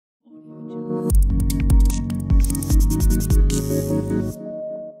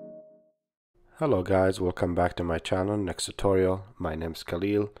Hello guys, welcome back to my channel NexTutorial. My name is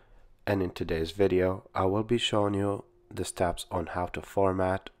Khalil, and in today's video I will be showing you the steps on how to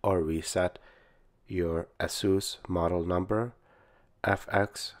format or reset your Asus model number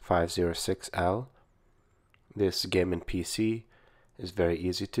FX506L. This gaming PC is very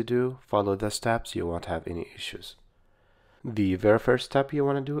easy to do. Follow the steps, you won't have any issues. The very first step you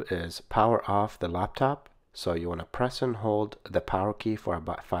want to do is power off the laptop. So you want to press and hold the power key for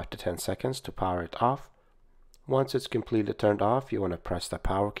about 5 to 10 seconds to power it off. Once it's completely turned off, you want to press the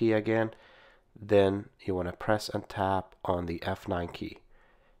power key again. Then you want to press and tap on the F9 key.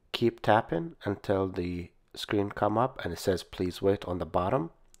 Keep tapping until the screen come up and it says please wait on the bottom,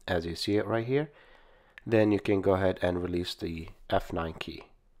 as you see it right here. Then you can go ahead and release the F9 key.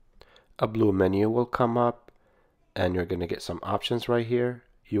 A blue menu will come up and you're going to get some options right here.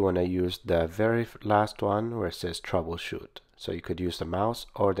 You want to use the very last one where it says troubleshoot. So you could use the mouse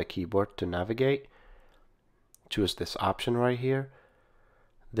or the keyboard to navigate. Choose this option right here.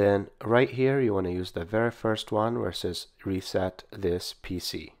 Then right here you want to use the very first one where it says reset this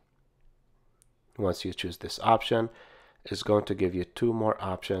PC. Once you choose this option, it's going to give you two more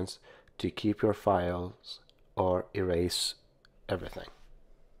options to keep your files or erase everything.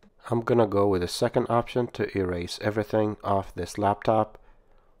 I'm gonna go with the second option to erase everything off this laptop.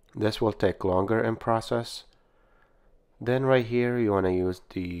 This will take longer in process. Then right here you want to use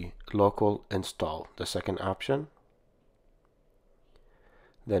the local install, the second option.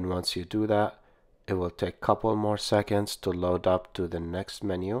 Then once you do that, it will take a couple more seconds to load up to the next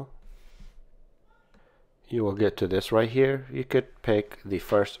menu. You will get to this right here. You could pick the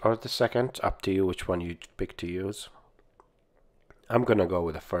first or the second, up to you which one you pick to use. I'm gonna go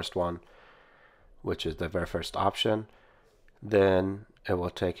with the first one, which is the very first option. Then it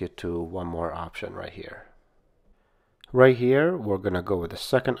will take you to one more option right here. Right here we're gonna go with the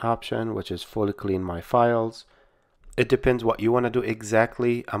second option, which is fully clean my files. It depends what you want to do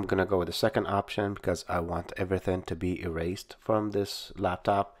exactly. I'm gonna go with the second option because I want everything to be erased from this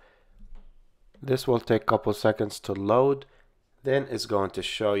laptop. This will take a couple seconds to load. Then it's going to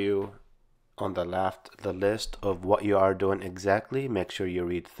show you on the left the list of what you are doing exactly. Make sure you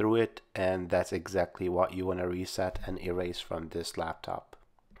read through it, and that's exactly what you want to reset and erase from this laptop.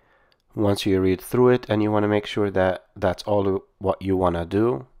 Once you read through it and you want to make sure that that's all what you want to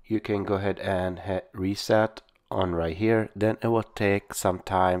do, you can go ahead and hit reset on right here. Then it will take some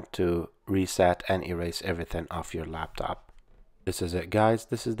time to reset and erase everything off your laptop. This is it guys,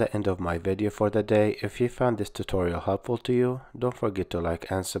 this is the end of my video for the day. If you found this tutorial helpful to you, don't forget to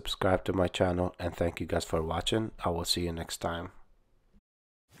like and subscribe to my channel, and thank you guys for watching. I will see you next time.